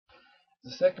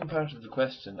The second part of the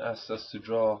question asks us to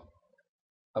draw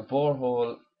a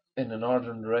borehole in a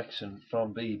northern direction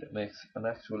from B that makes an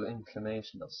actual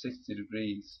inclination of 60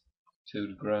 degrees to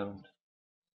the ground,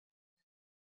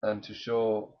 and to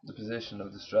show the position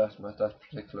of the stratum at that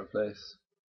particular place.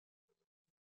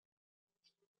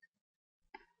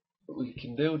 We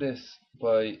can do this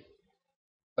by,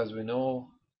 as we know,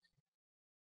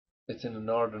 it's in a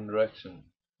northern direction,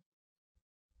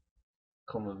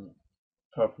 coming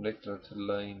perpendicular to the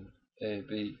line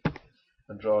AB,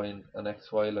 and drawing an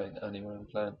XY line anywhere in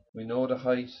plan. We know the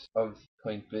height of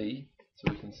point B,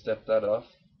 so we can step that off,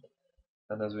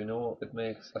 and as we know it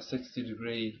makes a 60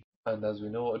 degree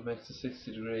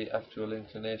actual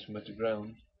inclination with the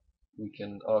ground, we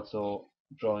can also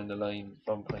draw in the line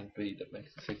from point B that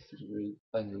makes a 60 degree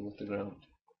angle with the ground.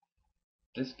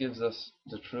 This gives us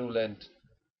the true length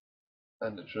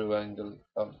and the true angle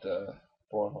of the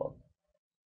borehole.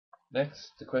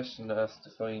 Next, the question asks to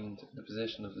find the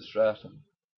position of the stratum.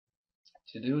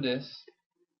 To do this,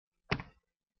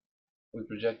 we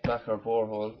project back our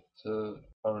borehole to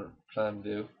our plan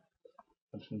view,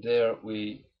 and from there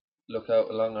we look out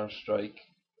along our strike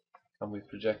and we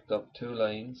project up two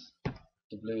lines,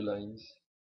 the blue lines,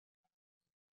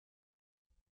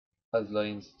 as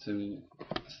lines to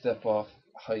step off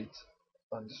height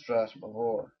on the stratum of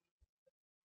ore.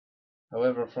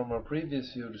 However, from our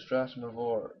previous view, the stratum of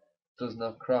ore does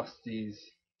not cross these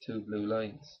two blue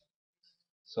lines.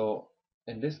 So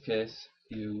in this case,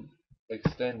 you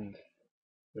extend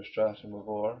your stratum of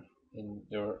ore in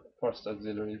your first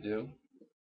auxiliary view,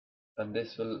 and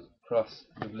this will cross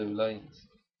the blue lines.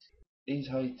 These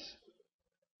heights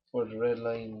where the red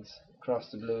lines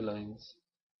cross the blue lines,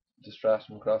 the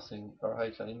stratum crossing our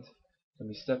height lines, can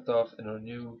be stepped off in our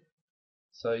new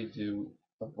side view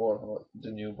of borehole,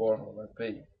 the new borehole at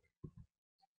B.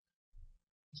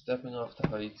 Stepping off the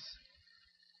heights,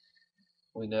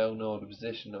 we now know the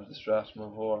position of the stratum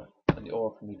of ore, and the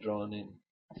ore can be drawn in.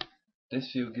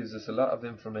 This view gives us a lot of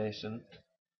information,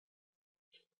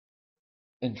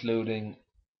 including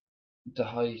the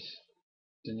height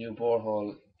the new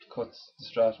borehole cuts the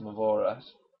stratum of ore at,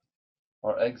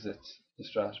 or exits the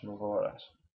stratum of ore at.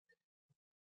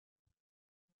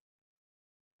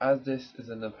 As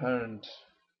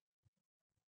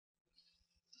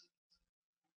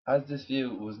this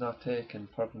view was not taken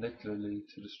perpendicularly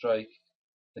to the strike,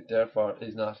 it therefore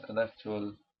is not an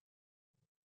actual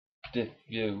dip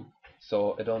view,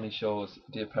 so it only shows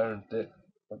the apparent dip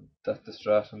that the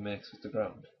stratum makes with the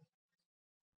ground.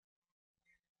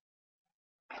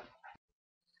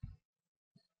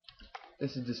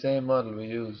 This is the same model we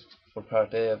used for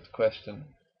part A of the question,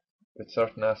 with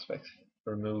certain aspects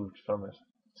removed from it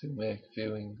to make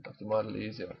viewing of the model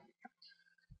easier.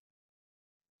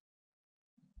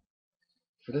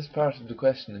 For this part of the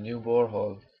question, a new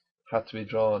borehole had to be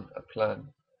drawn at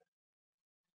plan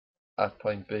at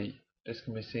point B. This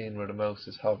can be seen where the mouse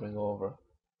is hovering over.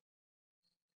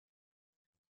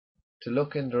 To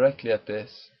look in directly at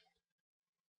this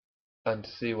and to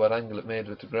see what angle it made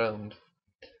with the ground,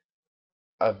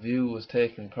 a view was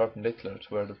taken perpendicular to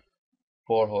where the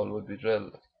borehole would be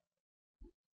drilled.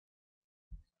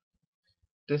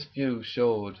 This view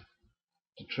showed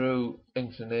the true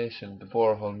inclination the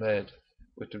borehole made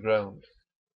with the ground,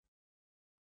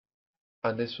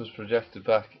 and this was projected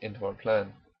back into our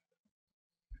plan.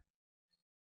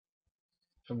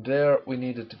 From there we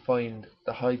needed to find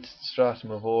the height the stratum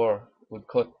of ore would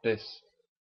cut this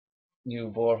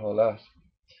new borehole at.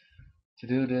 To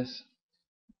do this,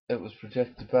 it was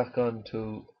projected back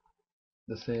onto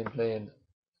the same plane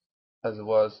as it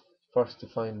was, first to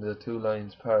find the two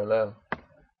lines parallel.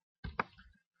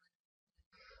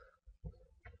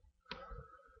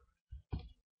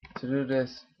 To do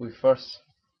this, we first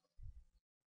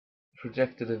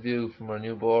projected a view from our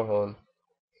new borehole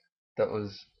that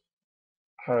was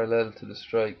parallel to the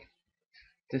strike.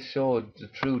 This showed the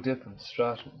true dip of the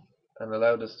stratum and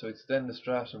allowed us to extend the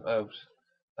stratum out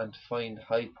and to find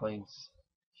height points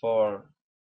for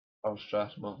our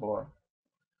stratum of ore.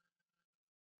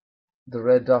 The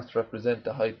red dots represent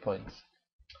the height points.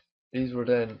 These were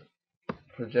then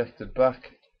projected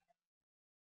back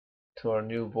to our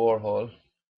new borehole,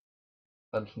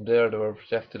 and from there they were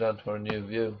projected onto our new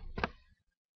view.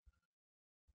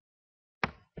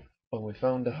 When we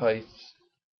found the heights,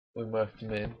 we marked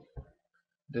them in.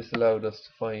 This allowed us to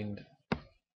find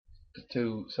the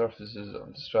two surfaces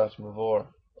of the stratum of ore.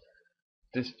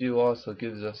 This view also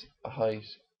gives us a height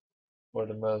where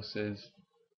the mouse is,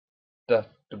 that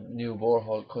the new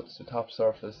borehole cuts the top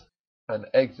surface and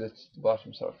exits the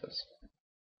bottom surface.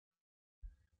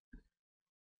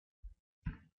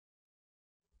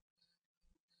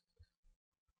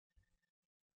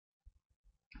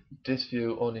 This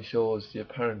view only shows the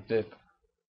apparent dip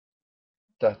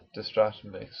that the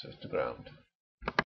stratum makes with the ground.